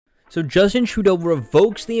So Justin Trudeau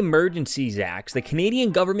revokes the Emergencies Act. The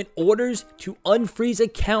Canadian government orders to unfreeze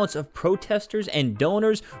accounts of protesters and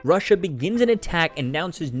donors. Russia begins an attack,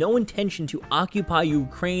 announces no intention to occupy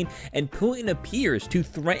Ukraine, and Putin appears to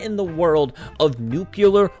threaten the world of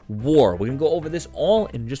nuclear war. We're going to go over this all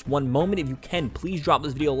in just one moment. If you can, please drop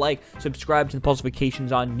this video a like, subscribe to the post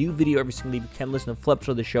notifications on. New video every single day. If you can, listen to Flips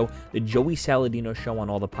of the show, the Joey Saladino Show on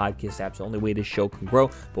all the podcast apps. The only way this show can grow.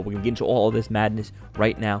 But we're going to get into all of this madness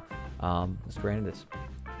right now. Let's get into this.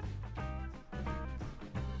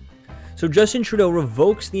 So Justin Trudeau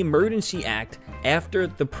revokes the Emergency Act after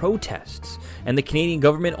the protests, and the Canadian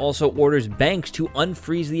government also orders banks to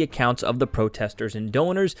unfreeze the accounts of the protesters and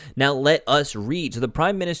donors. Now let us read. So the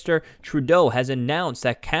Prime Minister Trudeau has announced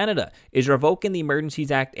that Canada is revoking the Emergencies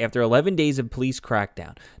Act after 11 days of police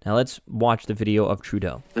crackdown. Now let's watch the video of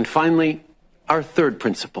Trudeau. And finally, our third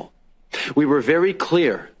principle. We were very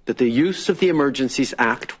clear that the use of the Emergencies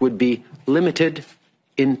Act would be limited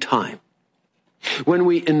in time. When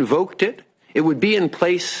we invoked it, it would be in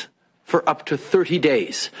place for up to 30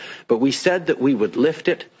 days, but we said that we would lift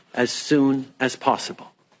it as soon as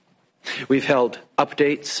possible. We've held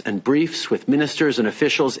updates and briefs with ministers and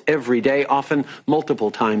officials every day, often multiple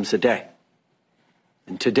times a day.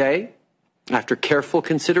 And today, after careful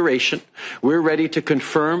consideration, we're ready to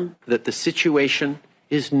confirm that the situation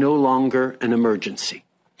is no longer an emergency.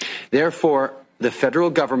 Therefore, the federal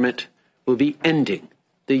government will be ending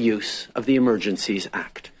the use of the Emergencies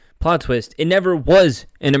Act. Plot twist, it never was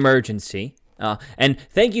an emergency. And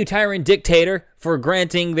thank you, tyrant dictator, for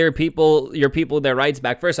granting your people their rights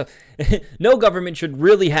back. First off, no government should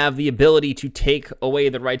really have the ability to take away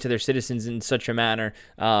the rights of their citizens in such a manner.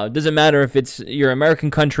 Doesn't matter if it's your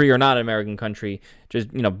American country or not an American country, just,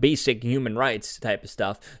 basic human rights type of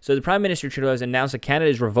stuff. So the Prime Minister Trudeau has announced that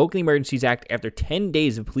Canada is revoking the Emergencies Act after 10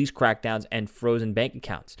 days of police crackdowns and frozen bank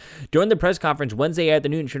accounts. During the press conference Wednesday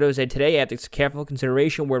afternoon, Trudeau said, "Today, after careful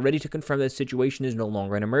consideration, we're ready to confirm that the situation is no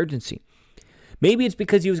longer an emergency." Maybe it's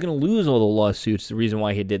because he was going to lose all the lawsuits, the reason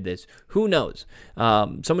why he did this. Who knows?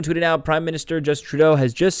 Someone tweeted out, Prime Minister Justin Trudeau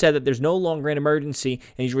has just said that there's no longer an emergency,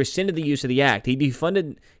 and he's rescinded the use of the act. He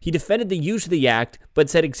defended the use of the act, but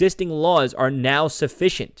said existing laws are now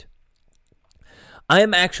sufficient.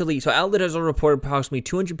 So Outlet has reported approximately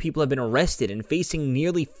 200 people have been arrested and facing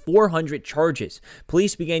nearly 400 charges.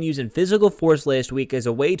 Police began using physical force last week as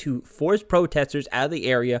a way to force protesters out of the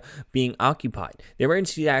area being occupied. The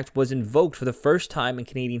Emergency Act was invoked for the first time in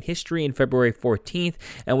Canadian history on February 14th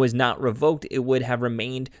and was not revoked. It would have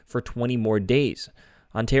remained for 20 more days.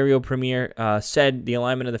 Ontario Premier said the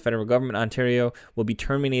alignment of the federal government, Ontario, will be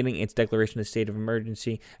terminating its declaration of state of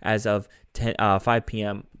emergency as of 5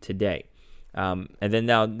 p.m. today. And then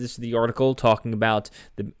now this is the article talking about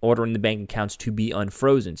the ordering the bank accounts to be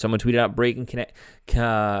unfrozen. Someone tweeted out, breaking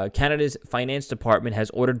Canada's finance department has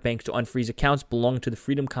ordered banks to unfreeze accounts belonging to the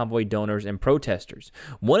Freedom Convoy donors and protesters.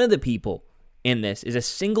 One of the people in this is a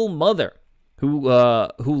single mother who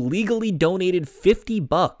legally donated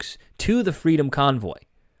 $50 to the Freedom Convoy.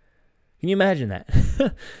 Can you imagine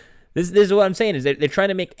that? This is what I'm saying, is they're trying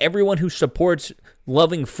to make everyone who supports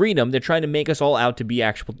loving freedom, they're trying to make us all out to be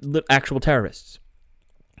actual terrorists.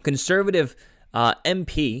 Conservative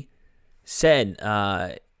MP said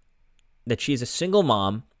that she is a single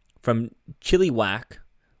mom from Chilliwack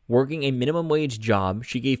working a minimum wage job.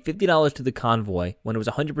 She gave $50 to the convoy when it was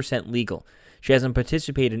 100% legal. She hasn't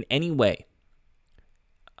participated in any way.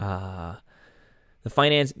 The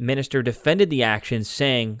finance minister defended the action,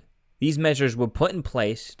 saying these measures were put in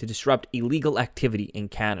place to disrupt illegal activity in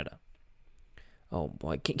Canada. Oh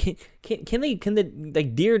boy, can they,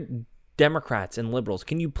 dear Democrats and liberals,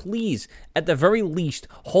 can you please, at the very least,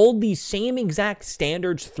 hold these same exact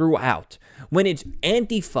standards throughout? When it's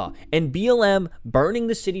Antifa and BLM burning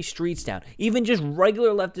the city streets down, even just regular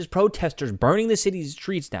leftist protesters burning the city's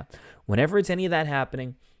streets down, whenever it's any of that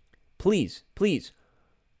happening, please,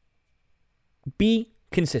 be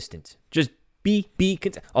consistent. Just be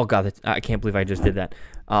consistent. Oh God, I can't believe I just did that.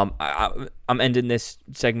 I'm ending this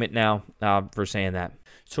segment now for saying that.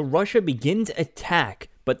 So Russia begins attack,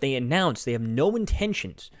 but they announce they have no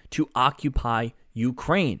intentions to occupy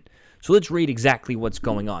Ukraine. So let's read exactly what's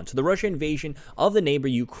going on. So the Russian invasion of the neighbor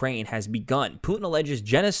Ukraine has begun. Putin alleges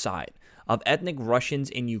genocide of ethnic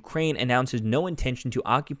Russians in Ukraine, announces no intention to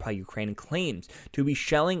occupy Ukraine, and claims to be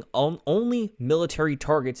shelling only military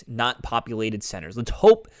targets, not populated centers. Let's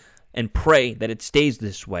hope and pray that it stays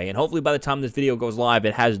this way. And hopefully by the time this video goes live,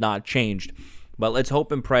 it has not changed. But let's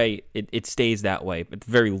hope and pray it stays that way, at the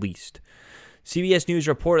very least. CBS News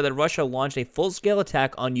reported that Russia launched a full-scale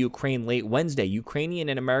attack on Ukraine late Wednesday, Ukrainian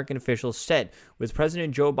and American officials said, with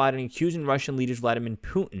President Joe Biden accusing Russian leader Vladimir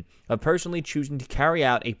Putin of personally choosing to carry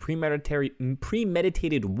out a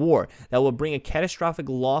premeditated war that will bring a catastrophic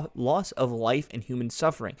loss of life and human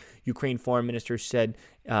suffering, Ukraine foreign minister said,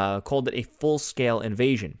 called it a full-scale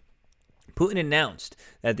invasion. Putin announced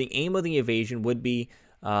that the aim of the invasion would be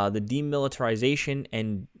the demilitarization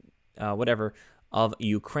and of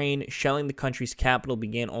Ukraine. Shelling the country's capital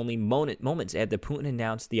began only moments after Putin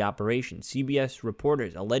announced the operation. CBS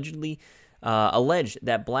reporters alleged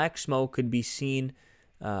that black smoke could be seen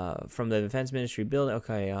from the defense ministry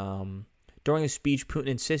building. During a speech, Putin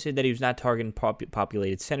insisted that he was not targeting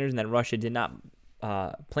populated centers and that Russia did not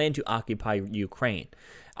plan to occupy Ukraine.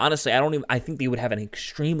 Honestly, I think they would have an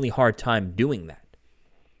extremely hard time doing that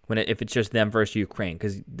if it's just them versus Ukraine,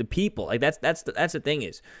 because the people, like that's the thing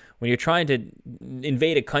is, when you're trying to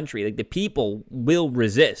invade a country, like the people will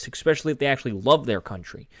resist, especially if they actually love their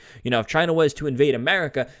country. If China was to invade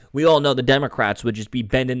America, we all know the Democrats would just be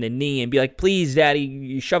bending the knee and be like, "Please, Daddy,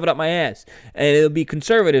 you shove it up my ass," and it'll be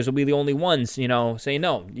conservatives will be the only ones, saying,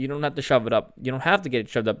 "No, you don't have to shove it up. You don't have to get it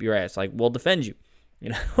shoved up your ass. Like, we'll defend you."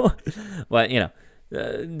 But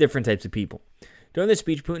different types of people. During the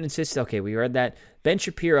speech, Putin insisted, we heard that. Ben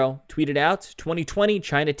Shapiro tweeted out, 2020,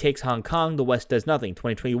 China takes Hong Kong, the West does nothing.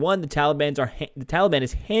 2021, the Taliban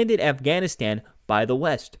is handed Afghanistan by the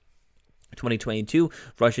West. 2022,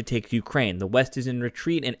 Russia takes Ukraine. The West is in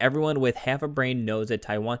retreat, and everyone with half a brain knows that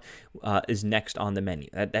Taiwan is next on the menu.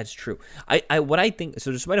 That's true.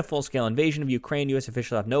 So despite a full-scale invasion of Ukraine, U.S.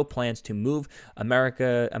 officials have no plans to move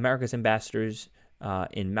America's ambassadors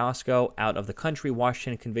in Moscow out of the country.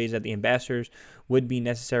 Washington conveys that the ambassadors would be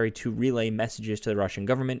necessary to relay messages to the Russian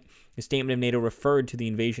government. The statement of NATO referred to the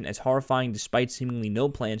invasion as horrifying, despite seemingly no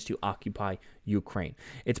plans to occupy Ukraine.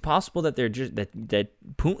 It's possible that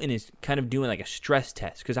that Putin is kind of doing like a stress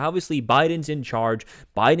test, because obviously Biden's in charge.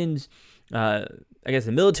 Biden's,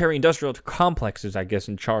 the military-industrial complex is,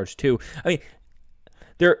 in charge too. I mean,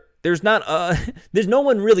 there's no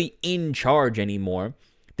one really in charge anymore.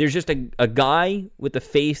 There's just a guy with a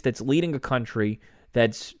face that's leading a country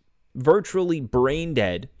that's virtually brain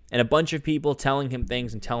dead, and a bunch of people telling him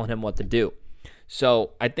things and telling him what to do.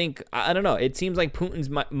 So I think, I don't know, it seems like Putin's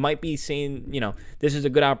might be saying, this is a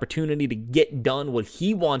good opportunity to get done what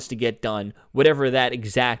he wants to get done, whatever that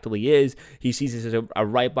exactly is. He sees this as a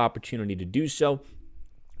ripe opportunity to do so.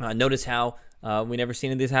 Notice how we never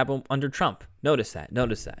seen this happen under Trump. Notice that.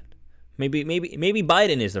 Maybe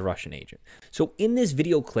Biden is the Russian agent. So in this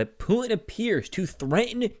video clip, Putin appears to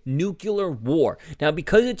threaten nuclear war. Now,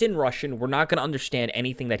 because it's in Russian, we're not going to understand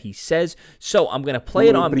anything that he says. So I'm going to play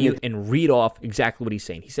it on mute and read off exactly what he's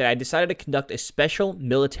saying. He said, "I decided to conduct a special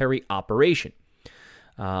military operation.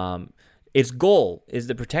 Its goal is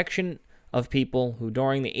the protection of people who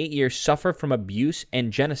during the 8 years suffer from abuse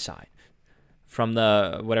and genocide from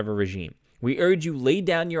the whatever regime. We urge you lay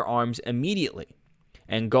down your arms immediately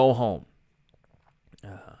and go home.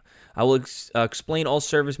 I will explain all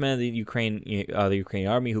servicemen of the Ukrainian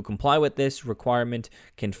army who comply with this requirement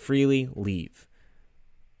can freely leave.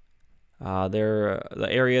 The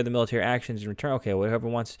area of the military actions in return." Whoever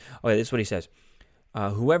wants. This is what he says.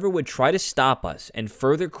 "Whoever would try to stop us and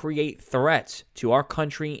further create threats to our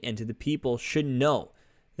country and to the people should know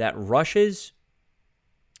that Russia's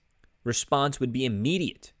response would be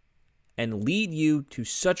immediate and lead you to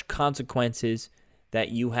such consequences that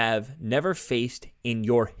you have never faced in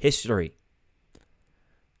your history.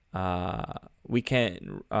 We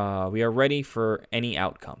are ready for any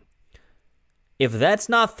outcome." If that's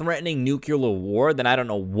not threatening nuclear war, then I don't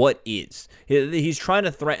know what is. He's trying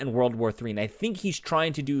to threaten World War III, and I think he's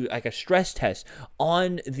trying to do like a stress test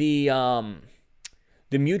on the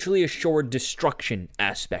mutually assured destruction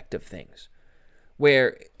aspect of things,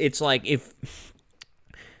 where it's like,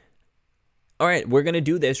 all right, we're going to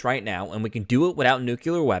do this right now, and we can do it without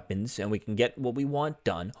nuclear weapons, and we can get what we want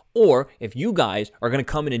done. Or if you guys are going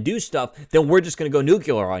to come in and do stuff, then we're just going to go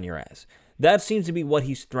nuclear on your ass. That seems to be what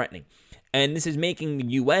he's threatening. And this is making the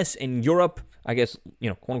U.S. and Europe,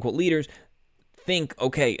 quote-unquote leaders, think,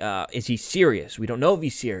 is he serious? We don't know if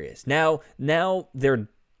he's serious. Now they're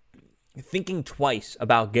thinking twice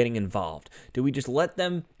about getting involved. Do we just let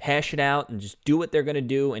them hash it out and just do what they're going to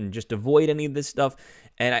do and just avoid any of this stuff?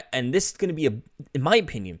 And this is going to be in my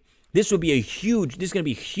opinion, this is going to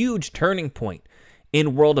be a huge turning point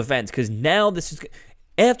in world events, because now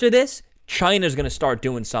after this, China's going to start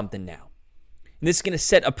doing something now. And this is going to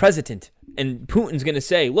set a precedent, and Putin's going to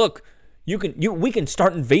say, look, we can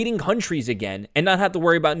start invading countries again and not have to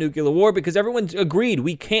worry about nuclear war because everyone's agreed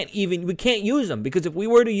we can't use them, because if we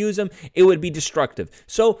were to use them, it would be destructive.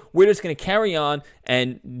 So we're just going to carry on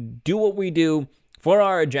and do what we do for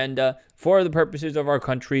our agenda, for the purposes of our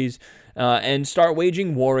countries, and start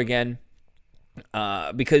waging war again,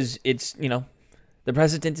 because it's, the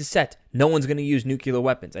precedent is set. No one's going to use nuclear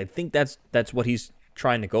weapons. I think that's what he's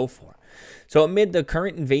trying to go for. So amid the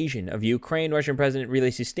current invasion of Ukraine, Russian President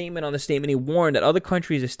released a statement. On the statement, he warned that other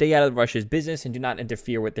countries to stay out of Russia's business and do not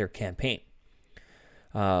interfere with their campaign.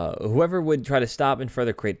 Whoever would try to stop and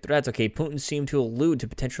further create threats. Okay, Putin seemed to allude to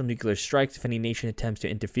potential nuclear strikes if any nation attempts to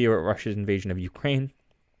interfere with Russia's invasion of Ukraine.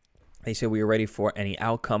 They said we are ready for any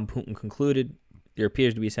outcome. Putin concluded there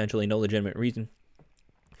appears to be essentially no legitimate reason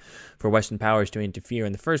for Western powers to interfere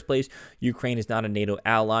in the first place. Ukraine is not a NATO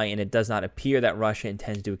ally, and it does not appear that Russia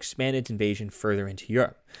intends to expand its invasion further into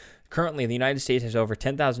Europe. Currently, the United States has over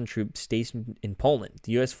 10,000 troops stationed in Poland.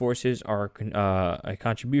 The U.S. forces are a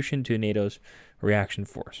contribution to NATO's reaction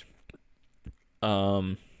force.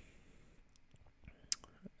 That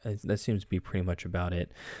seems to be pretty much about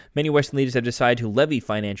it. Many Western leaders have decided to levy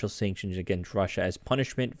financial sanctions against Russia as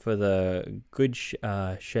punishment for the good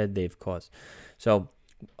shed they've caused. So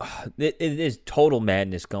it is total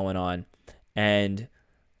madness going on. And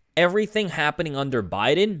everything happening under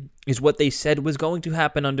Biden is what they said was going to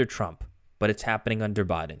happen under Trump. But it's happening under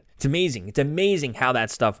Biden. It's amazing. It's amazing how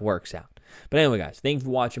that stuff works out. But anyway, guys, thank you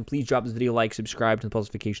for watching. Please drop this video a like, subscribe to the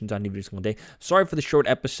notifications on new videos single day. Sorry for the short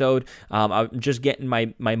episode. I'm just getting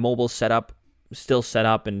my mobile still set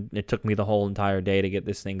up, and it took me the whole entire day to get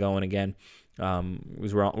this thing going again.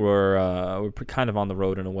 We're kind of on the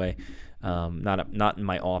road in a way. Not in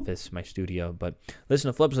my office, my studio, but listen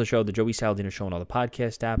to Flips of the Show, the Joey Saladino Show, and all the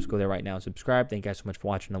podcast apps. Go there right now and subscribe. Thank you guys so much for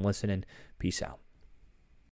watching and listening. Peace out.